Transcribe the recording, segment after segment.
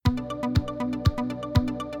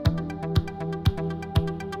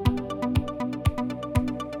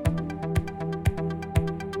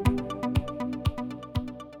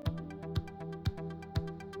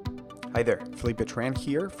Hi there, Felipe Tran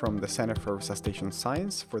here from the Center for Resuscitation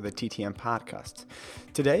Science for the TTM podcast.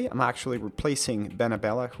 Today, I'm actually replacing Ben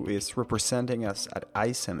Abella, who is representing us at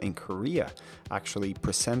ISEM in Korea, actually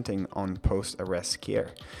presenting on post-arrest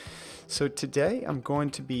care. So today, I'm going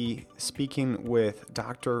to be speaking with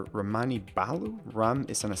Dr. Ramani Balu. Ram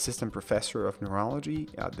is an assistant professor of neurology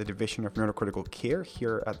at the Division of Neurocritical Care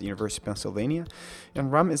here at the University of Pennsylvania.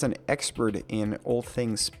 And Ram is an expert in all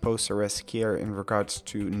things post-arrest care in regards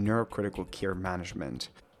to neurocritical care management.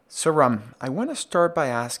 So Ram, I want to start by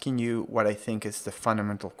asking you what I think is the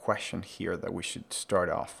fundamental question here that we should start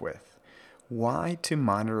off with. Why to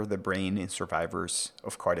monitor the brain in survivors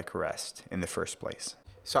of cardiac arrest in the first place?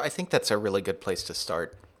 So I think that's a really good place to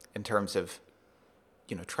start in terms of,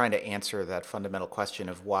 trying to answer that fundamental question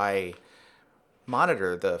of why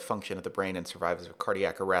monitor the function of the brain in survivors of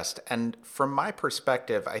cardiac arrest. And from my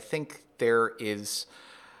perspective, I think there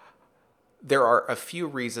are a few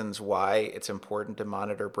reasons why it's important to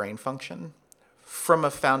monitor brain function. From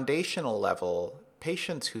a foundational level,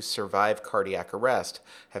 patients who survive cardiac arrest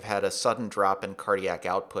have had a sudden drop in cardiac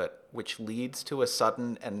output, which leads to a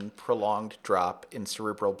sudden and prolonged drop in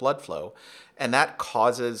cerebral blood flow, and that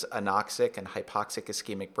causes anoxic and hypoxic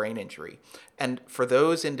ischemic brain injury. And for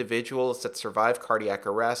those individuals that survive cardiac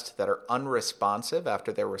arrest that are unresponsive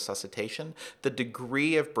after their resuscitation, the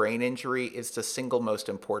degree of brain injury is the single most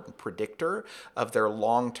important predictor of their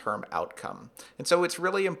long-term outcome. And so it's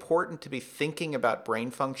really important to be thinking about brain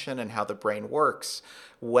function and how the brain works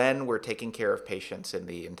when we're taking care of patients in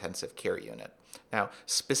the intensive care unit. Now,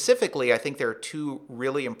 specifically, I think there are two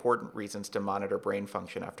really important reasons to monitor brain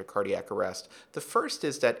function after cardiac arrest. The first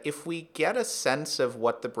is that if we get a sense of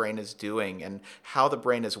what the brain is doing and how the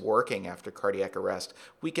brain is working after cardiac arrest,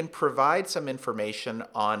 we can provide some information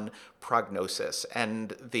on prognosis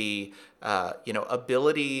and the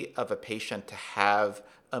ability of a patient to have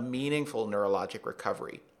a meaningful neurologic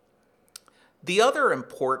recovery. The other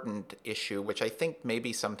important issue, which I think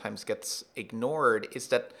maybe sometimes gets ignored, is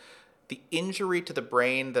that the injury to the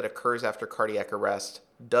brain that occurs after cardiac arrest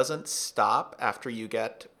doesn't stop after you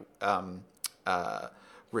get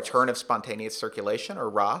return of spontaneous circulation, or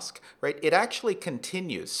ROSC, right? It actually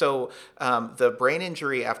continues. So the brain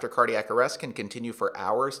injury after cardiac arrest can continue for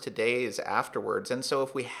hours to days afterwards. And so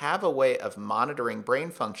if we have a way of monitoring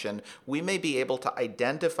brain function, we may be able to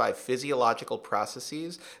identify physiological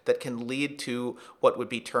processes that can lead to what would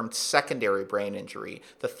be termed secondary brain injury,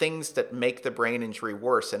 the things that make the brain injury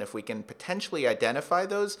worse. And if we can potentially identify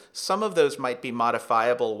those, some of those might be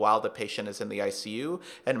modifiable while the patient is in the ICU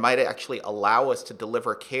and might actually allow us to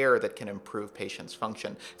deliver care that can improve patients'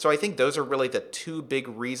 function. So I think those are really the two big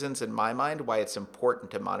reasons in my mind why it's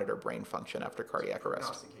important to monitor brain function after cardiac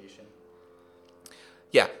arrest.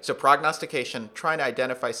 Yeah, so prognostication, trying to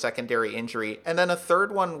identify secondary injury. And then a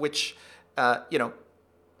third one, which, I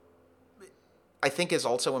think is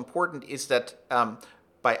also important, is that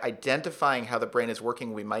by identifying how the brain is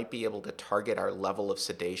working, we might be able to target our level of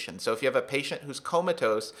sedation. So if you have a patient who's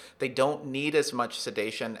comatose, they don't need as much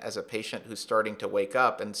sedation as a patient who's starting to wake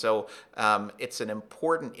up. And so it's an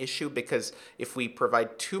important issue because if we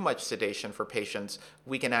provide too much sedation for patients,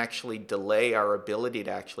 we can actually delay our ability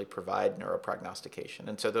to actually provide neuroprognostication.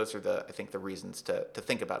 And so those are I think the reasons to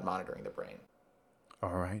think about monitoring the brain.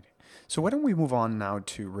 All right. So why don't we move on now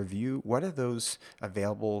to review what are those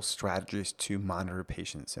available strategies to monitor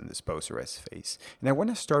patients in this post-arrest phase. And I want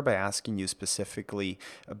to start by asking you specifically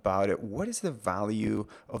about it. What is the value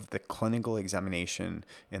of the clinical examination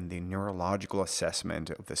and the neurological assessment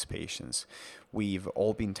of these patients? We've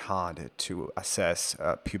all been taught to assess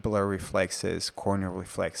pupillar reflexes, corneal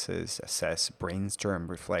reflexes, assess brainstem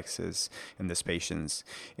reflexes in these patients.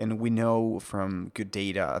 And we know from good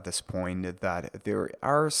data at this point that there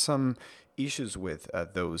are some issues with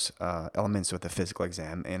those elements of the physical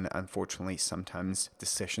exam, and unfortunately sometimes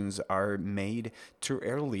decisions are made too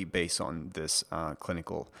early based on this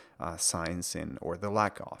clinical signs or the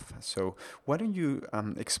lack of. So why don't you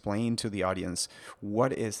explain to the audience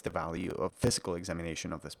what is the value of physical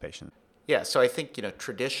examination of this patient? Yeah, so I think,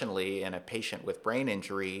 traditionally in a patient with brain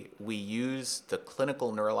injury, we use the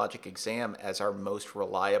clinical neurologic exam as our most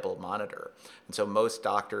reliable monitor. And so most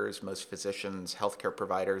doctors, most physicians, healthcare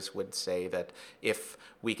providers would say that if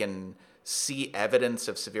we can see evidence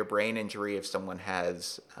of severe brain injury, if someone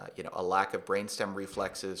has a lack of brainstem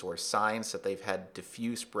reflexes or signs that they've had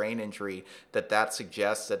diffuse brain injury, that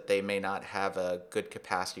suggests that they may not have a good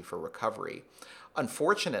capacity for recovery.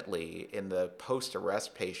 Unfortunately, in the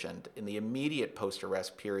post-arrest patient, in the immediate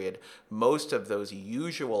post-arrest period, most of those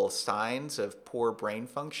usual signs of poor brain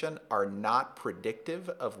function are not predictive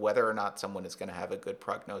of whether or not someone is going to have a good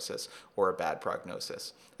prognosis or a bad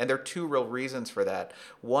prognosis. And there are two real reasons for that.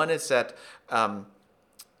 One is that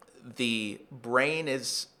the brain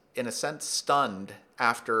is, in a sense, stunned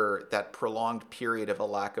after that prolonged period of a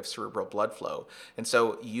lack of cerebral blood flow. And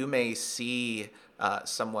so you may see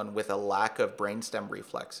someone with a lack of brainstem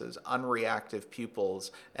reflexes, unreactive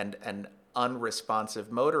pupils, and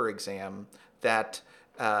unresponsive motor exam that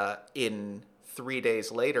in 3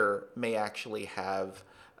 days later may actually have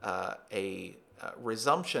a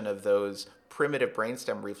resumption of those primitive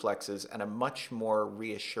brainstem reflexes and a much more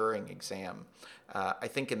reassuring exam. I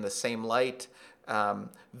think in the same light,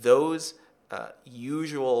 those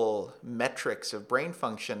usual metrics of brain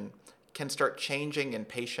function can start changing in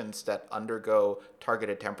patients that undergo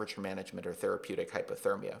targeted temperature management or therapeutic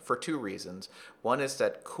hypothermia for two reasons. One is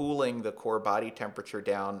that cooling the core body temperature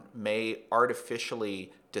down may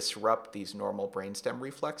artificially disrupt these normal brainstem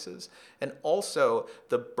reflexes. And also,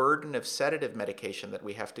 the burden of sedative medication that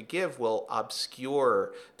we have to give will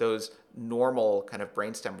obscure those normal kind of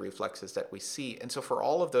brainstem reflexes that we see. And so for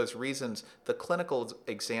all of those reasons, the clinical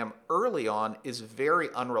exam early on is very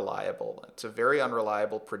unreliable. It's a very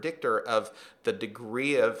unreliable predictor of the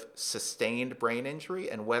degree of sustained brain injury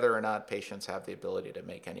and whether or not patients have the ability to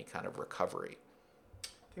make any kind of recovery.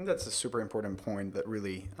 I think that's a super important point that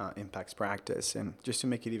really impacts practice. And just to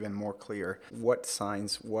make it even more clear, what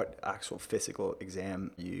signs, what actual physical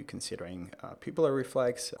exam are you considering? Pupillar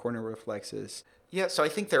reflex, corneal reflexes? Yeah, so I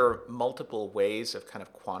think there are multiple ways of kind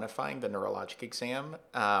of quantifying the neurologic exam.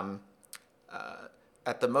 At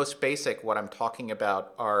the most basic, what I'm talking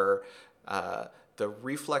about are the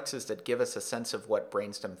reflexes that give us a sense of what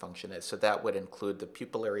brainstem function is. So that would include the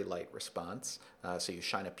pupillary light response. So you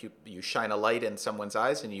shine a light in someone's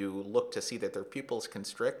eyes and you look to see that their pupils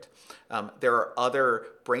constrict. There are other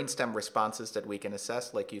brainstem responses that we can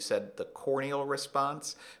assess, like you said, the corneal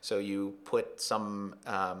response. So you put some,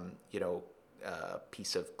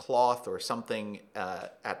 piece of cloth or something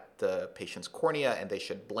at the patient's cornea and they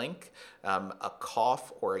should blink, a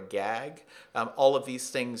cough or a gag. All of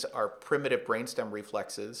these things are primitive brainstem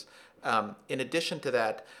reflexes. In addition to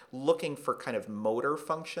that, looking for kind of motor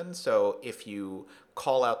function. So if you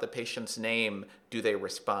call out the patient's name, do they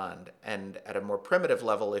respond? And at a more primitive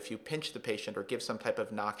level, if you pinch the patient or give some type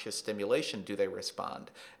of noxious stimulation, do they respond?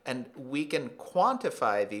 And we can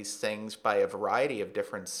quantify these things by a variety of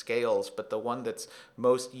different scales, but the one that's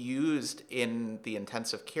most used in the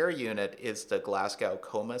intensive care unit is the Glasgow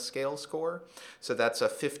Coma Scale score. So that's a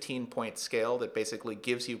 15-point scale that basically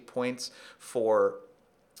gives you points for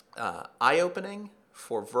eye-opening,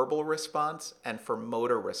 for verbal response, and for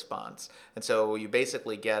motor response. And so you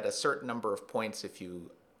basically get a certain number of points if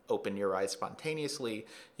you open your eyes spontaneously,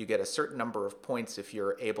 you get a certain number of points if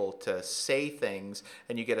you're able to say things,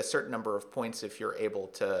 and you get a certain number of points if you're able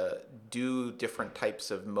to do different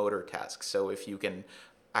types of motor tasks. So if you can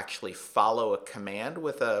actually follow a command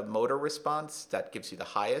with a motor response, that gives you the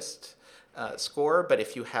highest score. But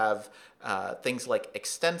if you have things like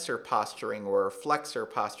extensor posturing or flexor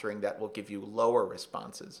posturing, that will give you lower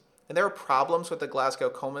responses. And there are problems with the Glasgow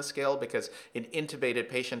Coma Scale because in intubated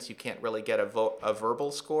patients, you can't really get a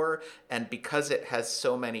verbal score. And because it has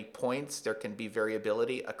so many points, there can be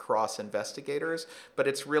variability across investigators. But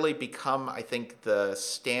it's really become, I think, the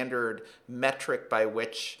standard metric by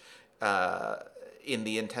which in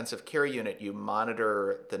the intensive care unit, you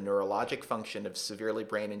monitor the neurologic function of severely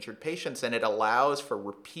brain injured patients, and it allows for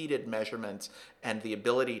repeated measurements and the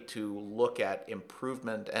ability to look at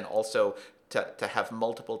improvement and also to have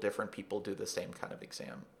multiple different people do the same kind of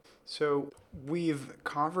exam. So we've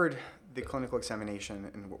covered the clinical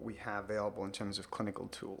examination and what we have available in terms of clinical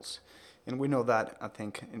tools. And we know that, I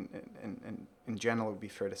think, in general, it would be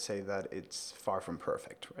fair to say that it's far from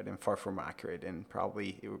perfect, right, and far from accurate. And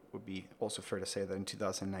probably it would be also fair to say that in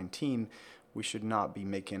 2019, we should not be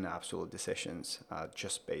making absolute decisions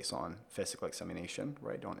just based on physical examination,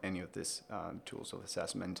 right, on any of these tools of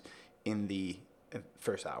assessment in the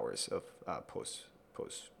first hours of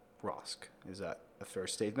post-ROSC. Is that a fair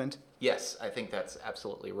statement? Yes, I think that's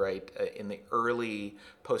absolutely right. In the early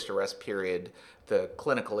post-arrest period, the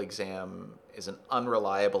clinical exam is an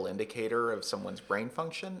unreliable indicator of someone's brain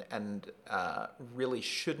function and really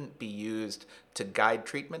shouldn't be used to guide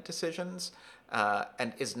treatment decisions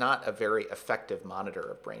and is not a very effective monitor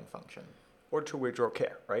of brain function. Or to withdraw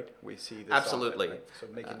care, right? We see this absolutely. Often, right? So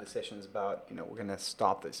making decisions about, we're going to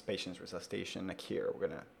stop this patient's resuscitation here, we're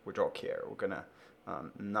going to withdraw care, we're going to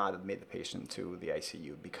not admit the patient to the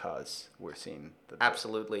ICU because we're seeing the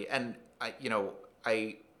Absolutely. And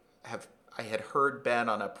I have I had heard Ben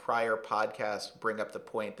on a prior podcast bring up the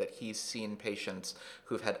point that he's seen patients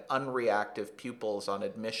who've had unreactive pupils on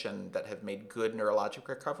admission that have made good neurologic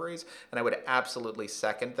recoveries. And I would absolutely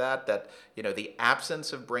second that, the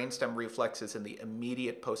absence of brainstem reflexes in the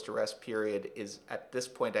immediate post-arrest period is, at this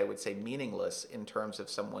point, I would say meaningless in terms of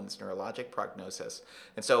someone's neurologic prognosis.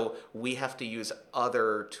 And so we have to use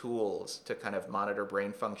other tools to kind of monitor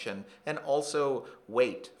brain function and also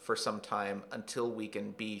wait for some time until we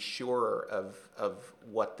can be sure of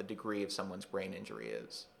what the degree of someone's brain injury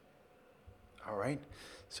is. All right.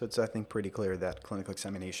 So it's, I think, pretty clear that clinical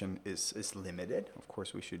examination is limited. Of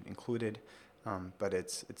course, we should include it, but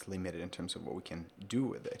it's limited in terms of what we can do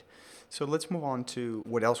with it. So let's move on to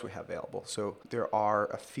what else we have available. So there are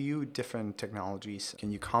a few different technologies.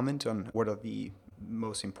 Can you comment on what are the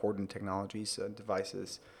most important technologies,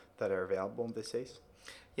 devices that are available in this case?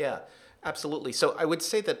 Yeah, absolutely. So I would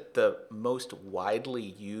say that the most widely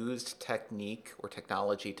used technique or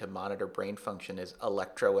technology to monitor brain function is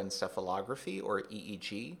electroencephalography, or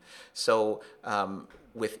EEG. So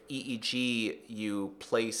with EEG, you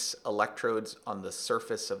place electrodes on the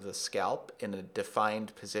surface of the scalp in a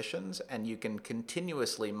defined positions, and you can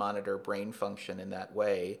continuously monitor brain function in that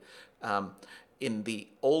way. In the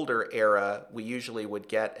older era, we usually would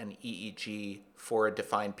get an EEG for a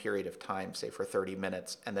defined period of time, say for 30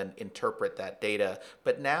 minutes, and then interpret that data.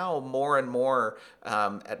 But now more and more,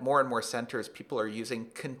 at more and more centers, people are using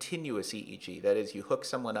continuous EEG. That is, you hook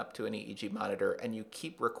someone up to an EEG monitor and you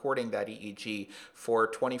keep recording that EEG for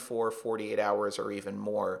 24, 48 hours or even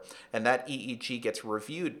more. And that EEG gets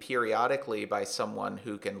reviewed periodically by someone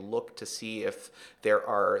who can look to see if there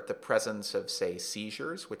are the presence of, say,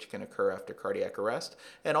 seizures, which can occur after cardiac arrest,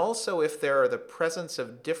 and also if there are the presence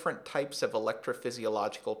of different types of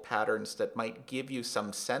electrophysiological patterns that might give you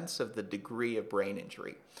some sense of the degree of brain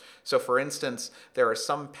injury. So for instance, there are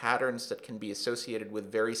some patterns that can be associated with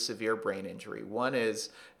very severe brain injury. One is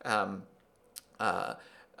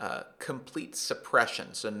complete suppression.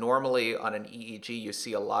 So normally on an EEG, you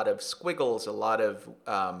see a lot of squiggles, a lot of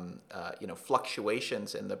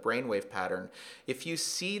fluctuations in the brainwave pattern. If you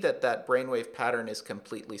see that that brainwave pattern is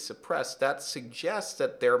completely suppressed, that suggests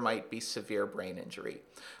that there might be severe brain injury.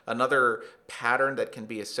 Another pattern that can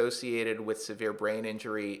be associated with severe brain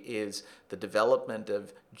injury is the development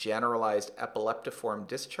of generalized epileptiform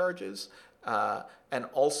discharges, and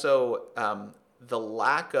also the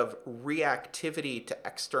lack of reactivity to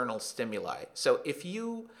external stimuli. So if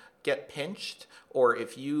you get pinched or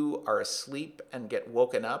if you are asleep and get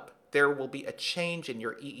woken up, there will be a change in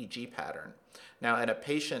your EEG pattern. Now, in a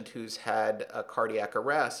patient who's had a cardiac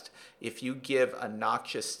arrest, if you give a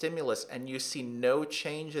noxious stimulus and you see no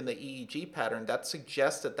change in the EEG pattern, that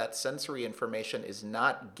suggests that that sensory information is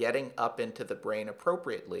not getting up into the brain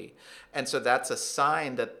appropriately. And so that's a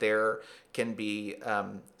sign that there can be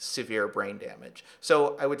severe brain damage.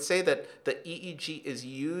 So I would say that the EEG is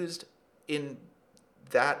used in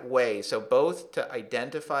that way, so both to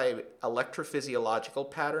identify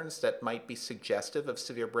electrophysiological patterns that might be suggestive of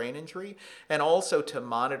severe brain injury, and also to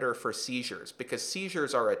monitor for seizures, because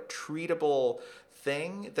seizures are a treatable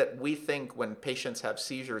thing that we think when patients have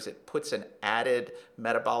seizures, it puts an added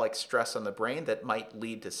metabolic stress on the brain that might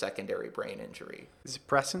lead to secondary brain injury. Is the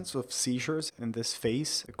presence of seizures in this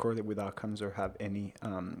phase correlated with outcomes or have any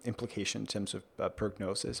implication in terms of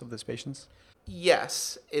prognosis of these patients?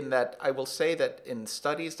 Yes, in that I will say that in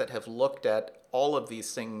studies that have looked at all of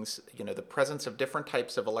these things, the presence of different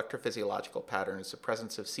types of electrophysiological patterns, the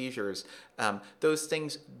presence of seizures, those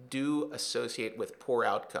things do associate with poor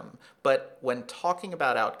outcome. But when talking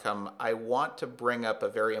about outcome, I want to bring up a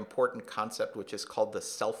very important concept, which is called the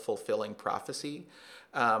self-fulfilling prophecy.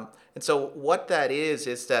 And so what that is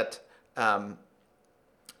that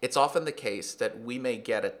it's often the case that we may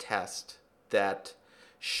get a test that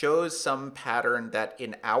shows some pattern that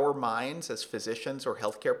in our minds as physicians or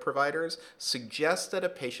healthcare providers suggests that a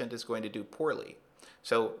patient is going to do poorly.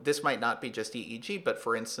 So this might not be just EEG, but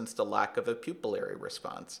for instance, the lack of a pupillary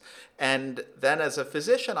response. And then as a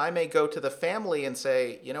physician, I may go to the family and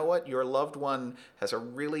say, you know what, your loved one has a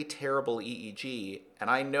really terrible EEG, and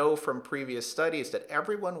I know from previous studies that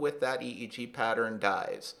everyone with that EEG pattern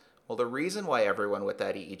dies. Well, the reason why everyone with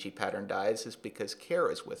that EEG pattern dies is because care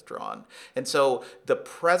is withdrawn. And so the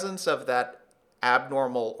presence of that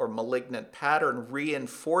abnormal or malignant pattern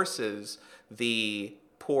reinforces the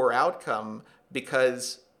poor outcome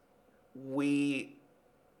because we,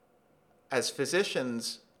 as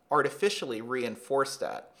physicians, artificially reinforce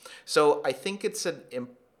that. So I think it's an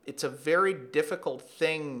it's a very difficult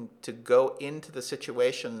thing to go into the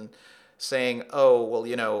situation saying, oh,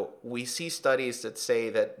 well, we see studies that say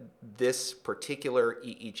that this particular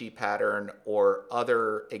EEG pattern or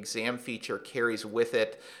other exam feature carries with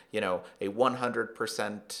it, a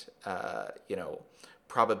 100%,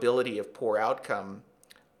 probability of poor outcome.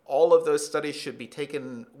 All of those studies should be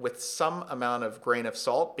taken with some amount of grain of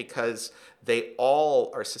salt because they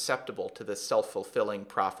all are susceptible to this self-fulfilling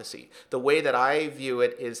prophecy. The way that I view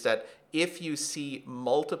it is that if you see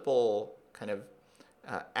multiple kind of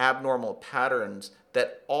abnormal patterns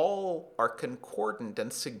that all are concordant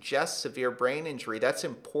and suggest severe brain injury, that's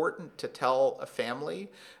important to tell a family.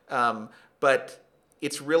 But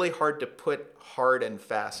it's really hard to put hard and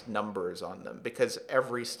fast numbers on them because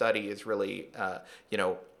every study is really,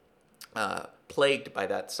 plagued by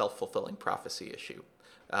that self-fulfilling prophecy issue.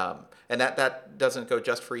 And that doesn't go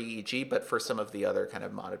just for EEG, but for some of the other kind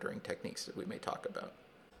of monitoring techniques that we may talk about.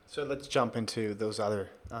 So let's jump into those other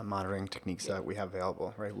monitoring techniques that we have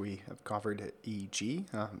available, right? We have covered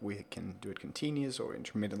EEG. We can do it continuous or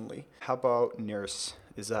intermittently. How about NIRS?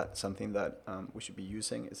 Is that something that we should be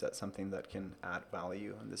using? Is that something that can add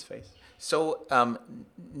value in this phase? So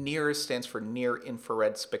NIRS stands for near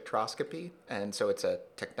infrared spectroscopy. And so it's a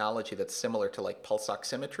technology that's similar to like pulse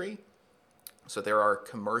oximetry. So there are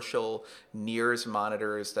commercial NIRS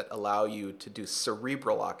monitors that allow you to do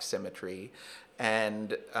cerebral oximetry.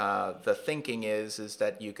 And the thinking is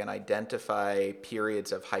that you can identify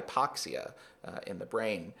periods of hypoxia in the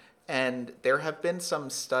brain. And there have been some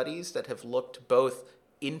studies that have looked both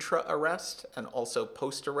intra-arrest and also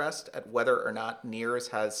post-arrest at whether or not NIRS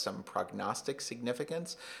has some prognostic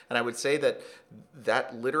significance. And I would say that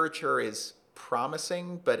that literature is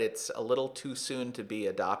promising, but it's a little too soon to be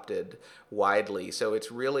adopted widely. So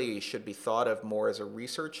it's really should be thought of more as a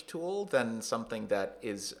research tool than something that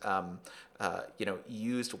is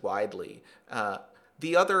used widely.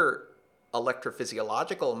 The other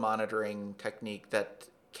electrophysiological monitoring technique that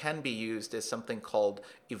can be used is something called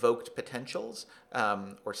evoked potentials,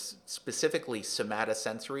 or specifically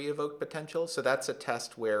somatosensory evoked potentials. So that's a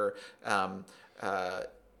test where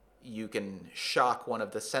you can shock one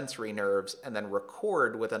of the sensory nerves and then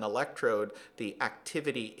record with an electrode the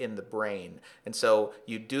activity in the brain. And so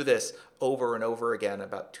you do this over and over again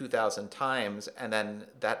about 2,000 times, and then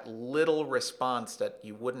that little response that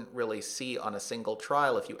you wouldn't really see on a single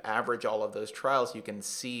trial, if you average all of those trials, you can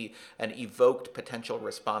see an evoked potential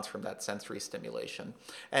response from that sensory stimulation.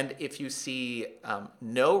 And if you see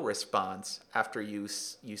no response after you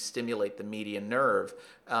stimulate the median nerve,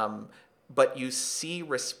 but you see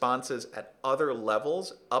responses at other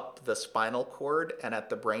levels up the spinal cord and at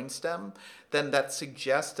the brainstem, then that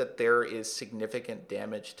suggests that there is significant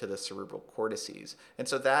damage to the cerebral cortices. And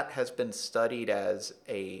so that has been studied as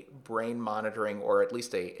a brain monitoring, or at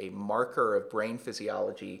least a marker of brain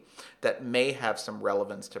physiology that may have some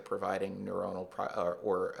relevance to providing neuronal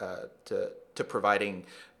to providing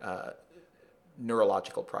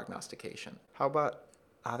neurological prognostication. How about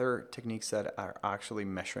other techniques that are actually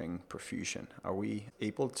measuring perfusion? Are we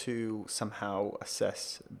able to somehow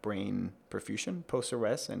assess brain perfusion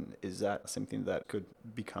post-arrest, and is that something that could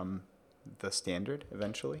become the standard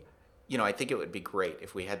eventually? I think it would be great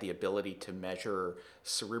if we had the ability to measure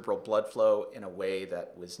cerebral blood flow in a way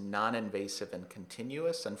that was non-invasive and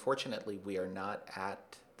continuous. Unfortunately, we are not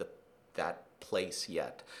at that place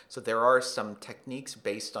yet. So there are some techniques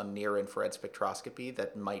based on near-infrared spectroscopy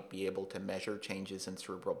that might be able to measure changes in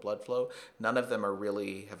cerebral blood flow. None of them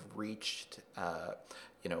have reached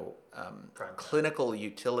clinical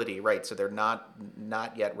utility, right? So they're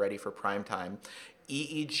not yet ready for prime time.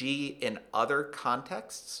 EEG in other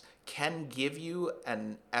contexts can give you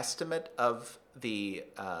an estimate of the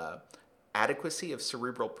adequacy of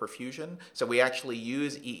cerebral perfusion. So we actually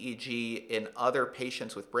use EEG in other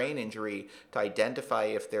patients with brain injury to identify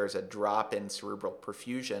if there's a drop in cerebral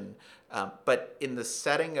perfusion. But in the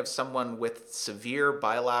setting of someone with severe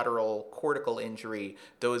bilateral cortical injury,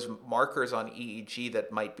 those markers on EEG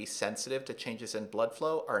that might be sensitive to changes in blood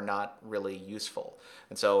flow are not really useful.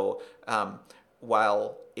 And so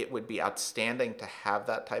while it would be outstanding to have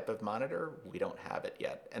that type of monitor, we don't have it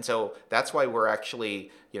yet. And so that's why we're actually,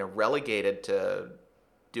 relegated to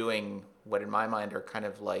doing what in my mind are kind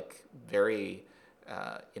of like very,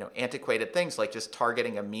 antiquated things, like just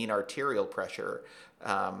targeting a mean arterial pressure,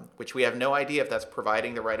 which we have no idea if that's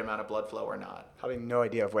providing the right amount of blood flow or not. Having no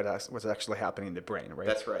idea of what's actually happening in the brain, right?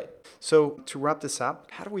 That's right. So to wrap this up,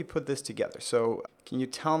 how do we put this together? So can you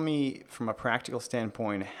tell me from a practical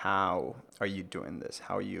standpoint, how are you doing this?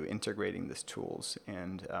 How are you integrating these tools,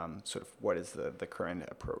 and sort of what is the current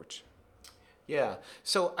approach? Yeah.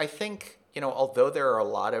 So I think, although there are a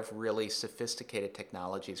lot of really sophisticated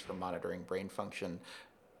technologies for monitoring brain function,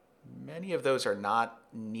 many of those are not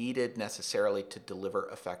needed necessarily to deliver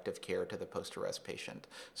effective care to the post-arrest patient.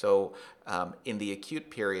 So, in the acute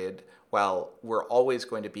period, while we're always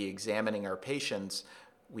going to be examining our patients,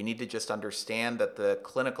 we need to just understand that the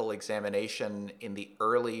clinical examination in the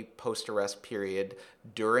early post-arrest period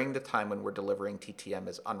during the time when we're delivering TTM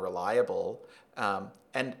is unreliable,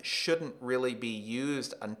 and shouldn't really be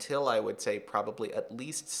used until, I would say, probably at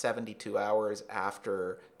least 72 hours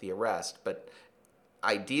after the arrest. But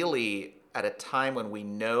ideally at a time when we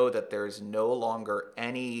know that there's no longer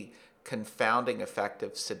any confounding effect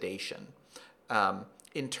of sedation.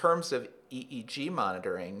 In terms of EEG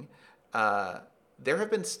monitoring, there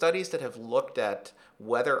have been studies that have looked at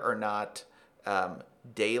whether or not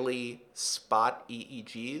daily spot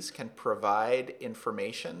EEGs can provide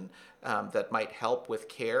information that might help with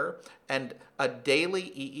care. And a daily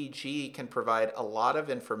EEG can provide a lot of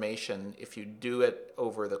information if you do it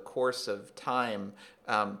over the course of time,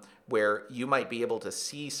 where you might be able to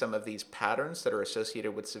see some of these patterns that are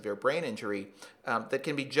associated with severe brain injury that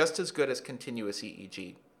can be just as good as continuous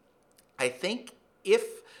EEG. I think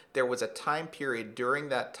if there was a time period during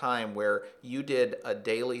that time where you did a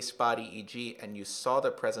daily spot EEG and you saw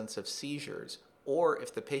the presence of seizures, or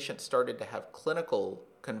if the patient started to have clinical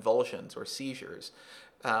convulsions or seizures,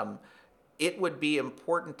 it would be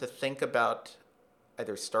important to think about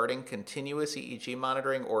either starting continuous EEG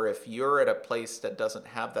monitoring, or if you're at a place that doesn't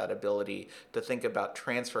have that ability, to think about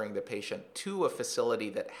transferring the patient to a facility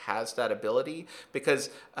that has that ability. Because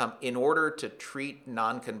in order to treat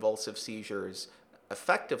non-convulsive seizures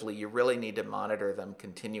effectively, you really need to monitor them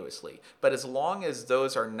continuously. But as long as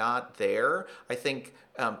those are not there, I think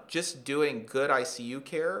just doing good ICU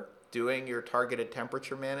care, doing your targeted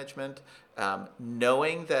temperature management,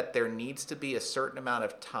 knowing that there needs to be a certain amount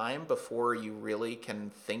of time before you really can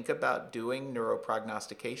think about doing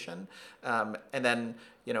neuroprognostication. And then,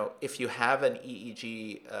 if you have an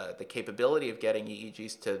EEG, the capability of getting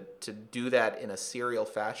EEGs to do that in a serial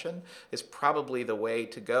fashion is probably the way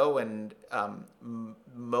to go. And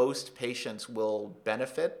most patients will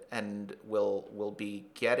benefit and will be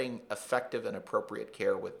getting effective and appropriate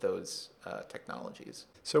care with those technologies.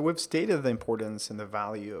 So we've stated the importance and the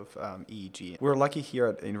value of EEG. We're lucky here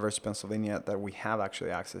at the University of Pennsylvania that we have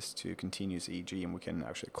actually access to continuous EEG, and we can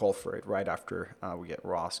actually call for it right after we get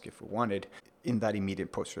ROSC if we wanted, in that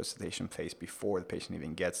immediate post-resuscitation phase before the patient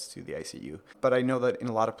even gets to the ICU. But I know that in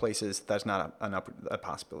a lot of places that's not a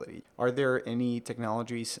possibility. Are there any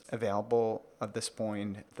technologies available at this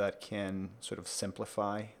point that can sort of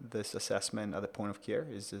simplify this assessment at the point of care?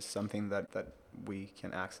 Is this something that we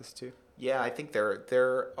can access to? Yeah, I think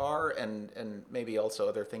there are, and maybe also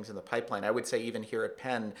other things in the pipeline. I would say even here at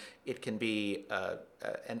Penn, it can be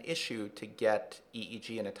an issue to get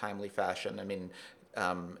EEG in a timely fashion. I mean,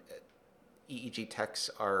 EEG techs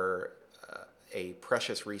are a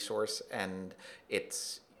precious resource, and it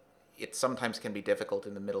sometimes can be difficult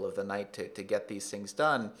in the middle of the night to get these things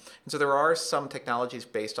done. And so there are some technologies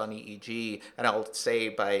based on EEG, and I'll say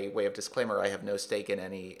by way of disclaimer, I have no stake in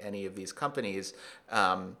any of these companies.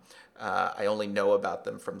 I only know about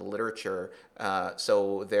them from the literature.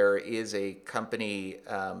 So there is a company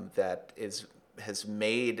that has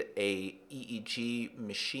made a EEG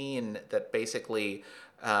machine that basically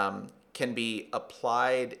can be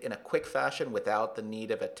applied in a quick fashion without the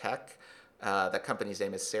need of a tech. That company's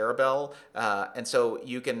name is Ceribell. And so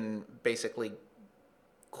you can basically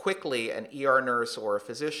quickly, an ER nurse or a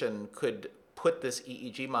physician could put this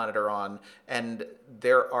EEG monitor on, and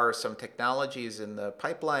there are some technologies in the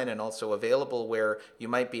pipeline and also available where you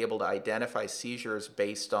might be able to identify seizures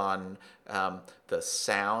based on the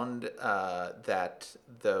sound that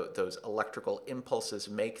those electrical impulses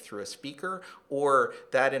make through a speaker, or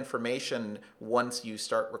that information, once you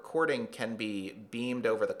start recording, can be beamed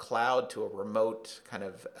over the cloud to a remote kind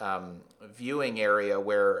of viewing area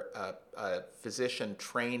where a physician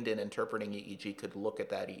trained in interpreting EEG could look at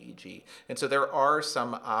that EEG. And so there are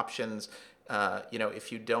some options,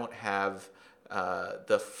 if you don't have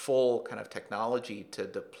the full kind of technology to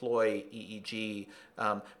deploy EEG,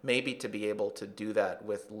 maybe to be able to do that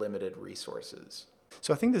with limited resources.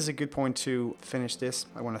 So I think this is a good point to finish this.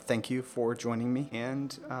 I want to thank you for joining me,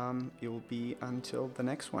 and it will be until the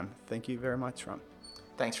next one. Thank you very much, Ron.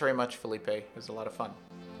 Thanks very much, Felipe. It was a lot of fun.